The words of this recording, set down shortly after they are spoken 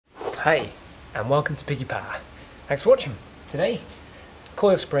Hey, and welcome to Piggypower. Thanks for watching. Today,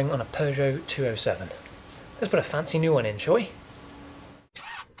 coil spring on a Peugeot 207. Let's put a fancy new one in, shall we?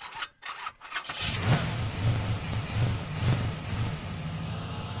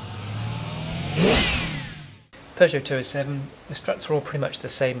 Peugeot 207, the struts are all pretty much the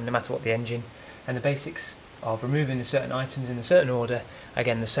same no matter what the engine, and the basics of removing the certain items in a certain order,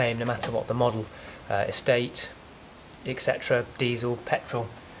 again the same no matter what the model, estate, etc., diesel, petrol,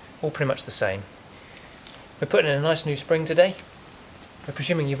 all pretty much the same. We're putting in a nice new spring today. We're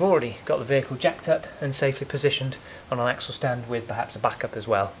presuming you've already got the vehicle jacked up and safely positioned on an axle stand with perhaps a backup as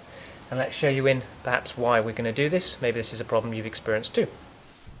well. And let's show you in perhaps why we're going to do this. Maybe this is a problem you've experienced too.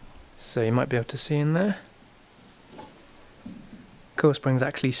 So you might be able to see in there, coil spring's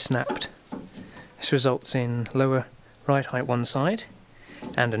actually snapped. This results in lower ride height one side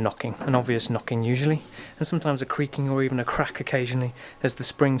and a knocking, an obvious knocking usually, and sometimes a creaking or even a crack occasionally as the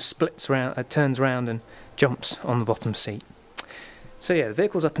spring splits around, turns around and jumps on the bottom seat. So yeah, the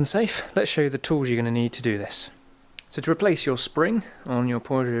vehicle's up and safe. Let's show you the tools you're going to need to do this. So to replace your spring on your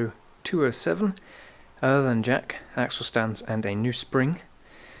Peugeot 207, other than jack, axle stands and a new spring,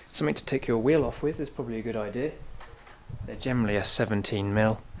 something to take your wheel off with is probably a good idea. They're generally a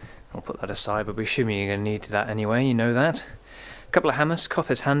 17mm. I'll put that aside, but we're assuming you're going to need that anyway, you know that. A couple of hammers,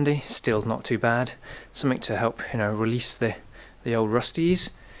 copper's handy, still's not too bad. Something to help, release the old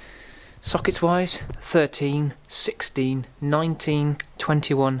rusties. Sockets wise, 13, 16, 19,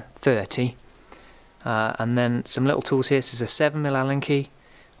 21, 30. And then some little tools here. This is a 7mm Allen key,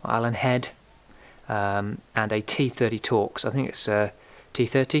 or Allen head, and a T30 Torx. I think it's a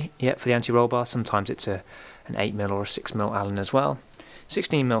T30, yeah, for the anti-roll bar. Sometimes it's an 8mm or a 6mm Allen as well.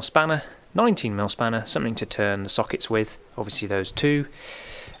 16mm spanner, 19mm spanner, something to turn the sockets with, obviously those two,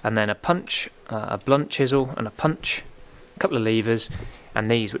 and then a punch, a blunt chisel and a punch, a couple of levers, and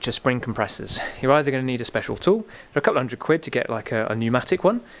these which are spring compressors. You're either going to need a special tool. They're a couple £100 to get like a pneumatic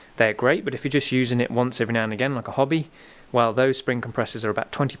one. They're great, but if you're just using it once every now and again like a hobby, well, those spring compressors are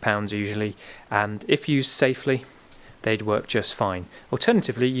about £20 usually, and if used safely they'd work just fine.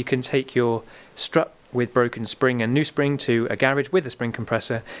 Alternatively, you can take your strut with broken spring and new spring to a garage with a spring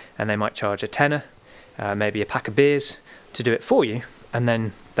compressor, and they might charge a tenner, maybe a pack of beers to do it for you, and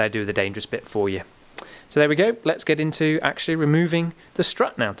then they do the dangerous bit for you. So there we go, let's get into actually removing the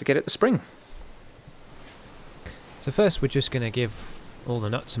strut now to get at the spring. So first we're just going to give all the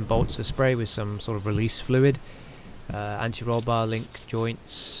nuts and bolts a spray with some sort of release fluid, anti-roll bar link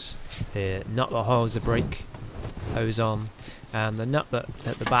joints, the nut that holds the brake hose on, and the nut that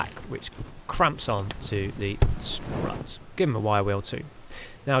at the back which cramps on to the struts. Give them a wire wheel too.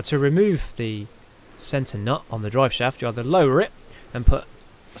 Now to remove the centre nut on the drive shaft, you either lower it and put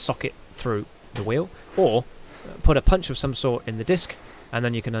a socket through the wheel, or put a punch of some sort in the disc and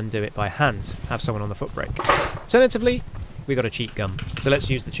then you can undo it by hand, have someone on the foot brake. Alternatively, we got a cheat gun, so let's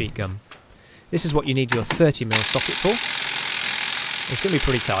use the cheat gun. This is what you need your 30mm socket for. It's going to be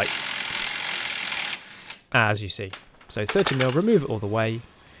pretty tight, as you see. So 30mm, remove it all the way,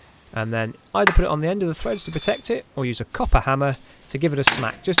 and then either put it on the end of the threads to protect it, or use a copper hammer to give it a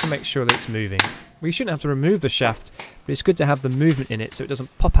smack just to make sure that it's moving. We shouldn't have to remove the shaft, but it's good to have the movement in it so it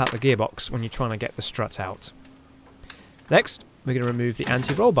doesn't pop out the gearbox when you're trying to get the strut out. Next, we're going to remove the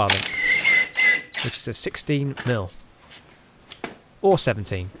anti-roll bar link, which is a 16mm, or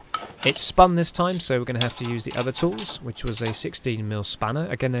 17. It's spun this time, so we're going to have to use the other tools, which was a 16mm spanner.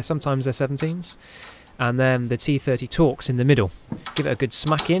 Again, sometimes they're 17s. And then the T30 Torx in the middle. Give it a good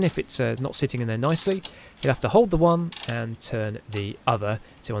smack in if it's not sitting in there nicely. You'll have to hold the one and turn the other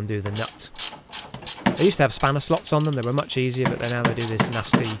to undo the nut. They used to have spanner slots on them, they were much easier, but now they do this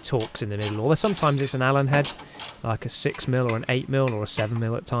nasty Torx in the middle. Or sometimes it's an Allen head, like a 6mm or an 8mm or a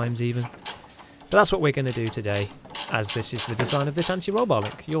 7mm at times even. But that's what we're going to do today, as this is the design of this anti-roll bar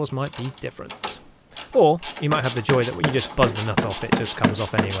link. Yours might be different. Or you might have the joy that when you just buzz the nut off, it just comes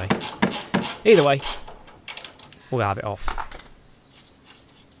off anyway. Either way, we'll have it off.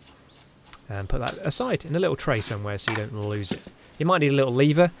 And put that aside in a little tray somewhere so you don't lose it. You might need a little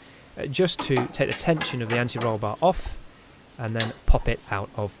lever just to take the tension of the anti-roll bar off and then pop it out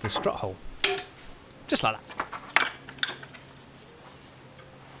of the strut hole. Just like that.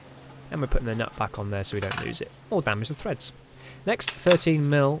 And we're putting the nut back on there so we don't lose it or damage the threads. Next,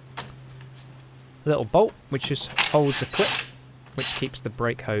 13mm little bolt which just holds a clip which keeps the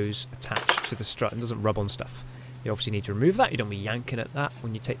brake hose attached to the strut and doesn't rub on stuff. You obviously need to remove that, you don't be yanking at that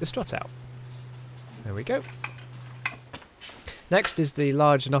when you take the strut out. There we go. Next is the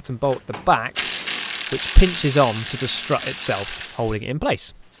large nut and bolt at the back, which pinches on to the strut itself, holding it in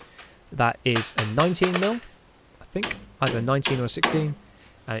place. That is a 19mm, I think, either a 19 or a 16,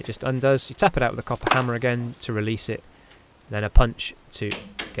 and it just undoes. You tap it out with a copper hammer again to release it, then a punch to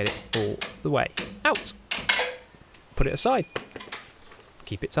get it all the way out. Put it aside.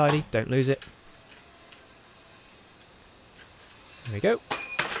 Keep it tidy, don't lose it. There we go.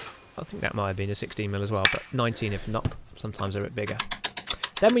 I think that might have been a 16mm as well, but 19 if not. Sometimes they're a bit bigger.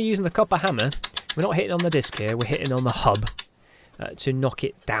 Then we're using the copper hammer. We're not hitting on the disc here, we're hitting on the hub to knock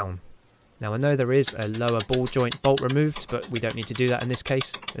it down. Now I know there is a lower ball joint bolt removed, but we don't need to do that in this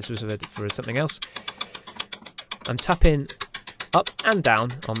case. This was for something else. I'm tapping up and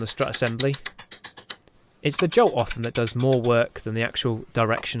down on the strut assembly. It's the jolt often that does more work than the actual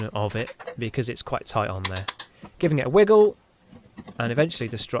direction of it, because it's quite tight on there. Giving it a wiggle, and eventually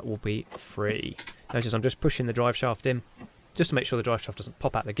the strut will be free. Notice I'm just pushing the drive shaft in, just to make sure the drive shaft doesn't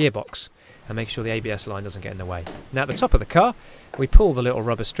pop out the gearbox, and make sure the ABS line doesn't get in the way. Now at the top of the car, we pull the little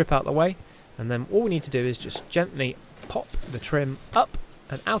rubber strip out the way, and then all we need to do is just gently pop the trim up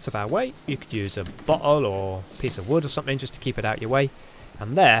and out of our way. You could use a bottle or piece of wood or something just to keep it out your way.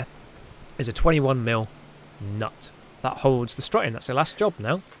 And there is a 21mm nut that holds the strut in. That's the last job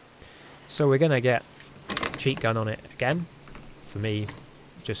now. So we're going to get a cheat gun on it again. For me, it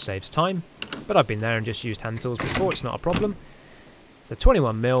just saves time. But I've been there and just used hand tools before, it's not a problem. So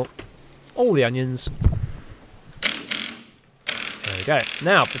 21mm, all the onions. There we go.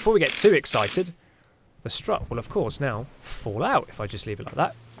 Now, before we get too excited, the strut will of course now fall out if I just leave it like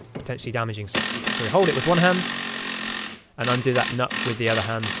that, potentially damaging something. So we hold it with one hand and undo that nut with the other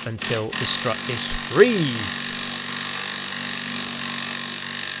hand until the strut is free.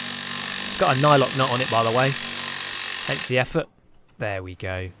 It's got a nylock nut on it, by the way, hence the effort. There we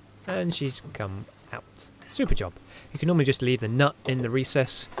go. And she's come out. Super job. You can normally just leave the nut in the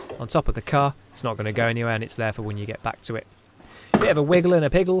recess on top of the car. It's not going to go anywhere and it's there for when you get back to it. A bit of a wiggle and a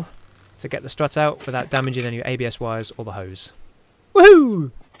piggle to get the strut out without damaging any ABS wires or the hose.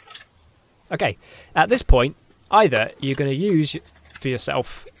 Woohoo! Okay, at this point, either you're going to use for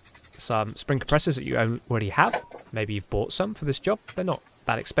yourself some spring compressors that you already have. Maybe you've bought some for this job. They're not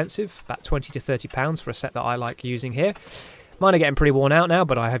that expensive, about 20 to 30 pounds for a set that I like using here. Mine are getting pretty worn out now,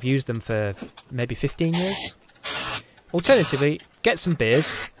 but I have used them for maybe 15 years. Alternatively, get some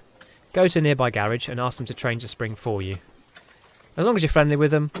beers, go to a nearby garage and ask them to change the spring for you. As long as you're friendly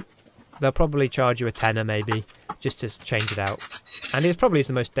with them, they'll probably charge you a tenner maybe, just to change it out. And it probably is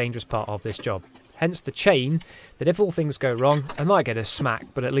the most dangerous part of this job. Hence the chain, that if all things go wrong, I might get a smack,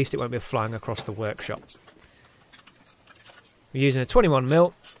 but at least it won't be flying across the workshop. We're using a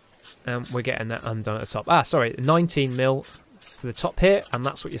 21mm, and we're getting that undone at the top. Ah, sorry, 19mm for the top here, and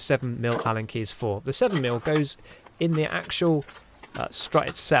that's what your 7mm Allen key is for. The 7mm goes in the actual strut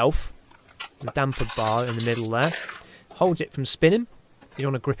itself, the damper bar in the middle there, holds it from spinning. You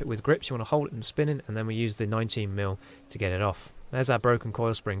don't want to grip it with grips, you want to hold it from spinning, and then we use the 19mm to get it off. There's our broken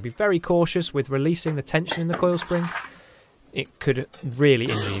coil spring. Be very cautious with releasing the tension in the coil spring. It could really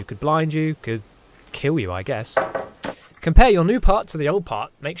injure you, could blind you, could kill you, I guess. Compare your new part to the old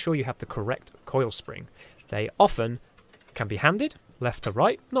part. Make sure you have the correct coil spring. They often can be handed, left to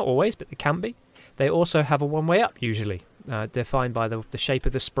right. Not always, but they can be. They also have a one-way up, usually, defined by the shape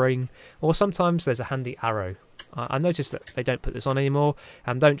of the spring, or sometimes there's a handy arrow. I noticed that they don't put this on anymore,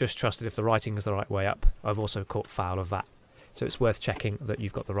 and don't just trust it if the writing is the right way up. I've also caught foul of that. So it's worth checking that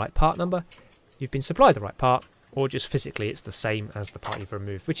you've got the right part number, you've been supplied the right part, or just physically it's the same as the part you've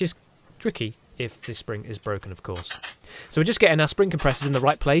removed, which is tricky if this spring is broken, of course. So we're just getting our spring compressors in the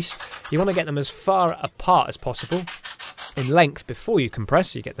right place. You want to get them as far apart as possible in length before you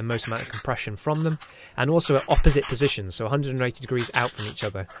compress, so you get the most amount of compression from them, and also at opposite positions, so 180 degrees out from each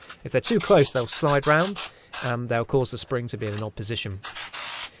other. If they're too close, they'll slide round, and they'll cause the spring to be in an odd position.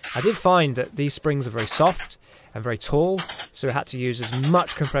 I did find that these springs are very soft and very tall, so I had to use as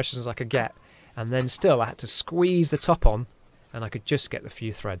much compression as I could get, and then still I had to squeeze the top on, and I could just get the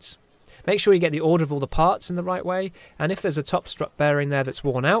few threads. Make sure you get the order of all the parts in the right way, and if there's a top strut bearing there that's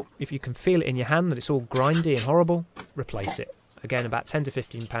worn out, if you can feel it in your hand that it's all grindy and horrible, replace it. Again, about 10 to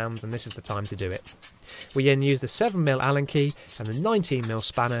 15 pounds, and this is the time to do it. We then use the 7mm Allen key and the 19mm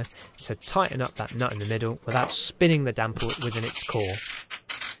spanner to tighten up that nut in the middle without spinning the damper within its core,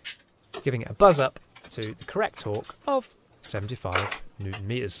 giving it a buzz up to the correct torque of 75 Newton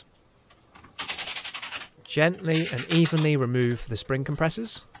meters. Gently and evenly remove the spring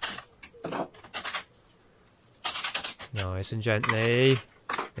compressors. Nice and gently.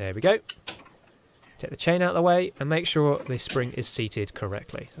 There we go. Take the chain out of the way and make sure the spring is seated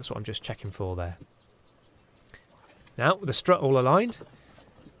correctly. That's what I'm just checking for there. Now, with the strut all aligned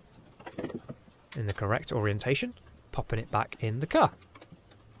in the correct orientation, popping it back in the car.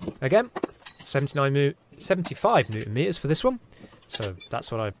 Again, 75 Newton meters for this one. So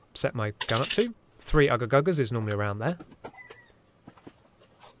that's what I set my gun up to. 3 ugga-guggas is normally around there.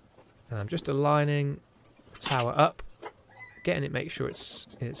 And I'm just aligning the tower up, getting it, make sure it's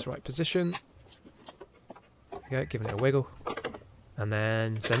in its right position. There we go, giving it a wiggle. And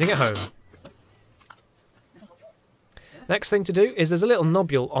then sending it home. Next thing to do is there's a little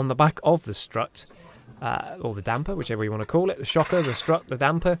nobule on the back of the strut, or the damper, whichever you want to call it. The shocker, the strut, the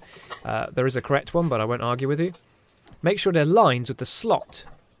damper. There is a correct one, but I won't argue with you. Make sure they're lines with the slot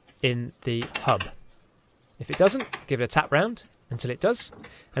in the hub. If it doesn't, give it a tap round until it does.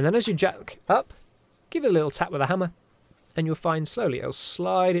 And then as you jack up, give it a little tap with a hammer, and you'll find slowly it'll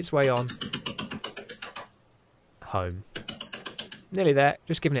slide its way on home. Nearly there,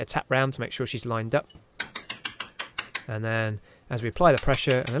 just giving it a tap round to make sure she's lined up. And then as we apply the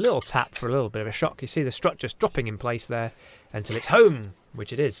pressure and a little tap for a little bit of a shock, you see the strut just dropping in place there until it's home,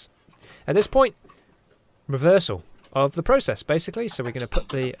 which it is. At this point, reversal of the process basically. So we're going to put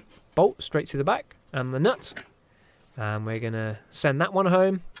the bolt straight through the back and the nut, and we're going to send that one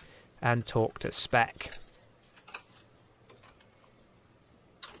home and torque to spec.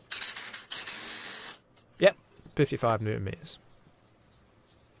 Yep, 55 Newton meters.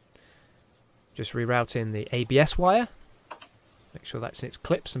 Just rerouting the ABS wire. Make sure that's in its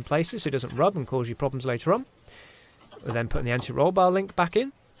clips and places so it doesn't rub and cause you problems later on. We're then putting the anti-roll bar link back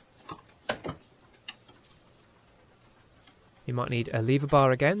in. You might need a lever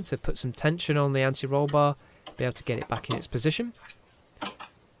bar again to put some tension on the anti-roll bar, be able to get it back in its position.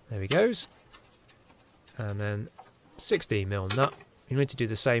 There he goes. And then 16mm nut. You need to do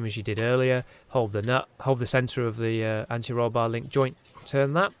the same as you did earlier. Hold the nut, hold the centre of the anti-roll bar link joint,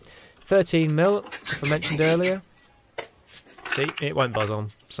 turn that. 13mm, if I mentioned earlier. See, it won't buzz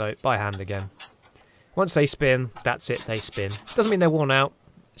on, so by hand again. Once they spin, that's it, they spin. Doesn't mean they're worn out,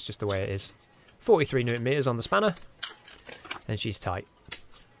 it's just the way it is. 43 Newton meters on the spanner, and she's tight.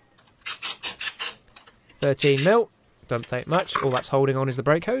 13mm, don't take much, all that's holding on is the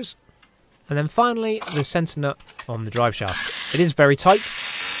brake hose. And then finally, the centre nut on the drive shaft. It is very tight.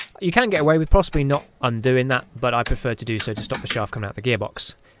 You can get away with possibly not undoing that, but I prefer to do so to stop the shaft coming out the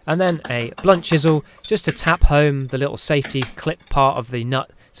gearbox. And then a blunt chisel just to tap home the little safety clip part of the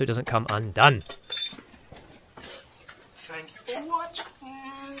nut so it doesn't come undone. Thank you for watching.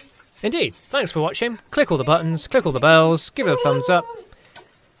 Indeed, thanks for watching. Click all the buttons, click all the bells, give it a thumbs up.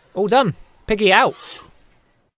 All done. Piggy out.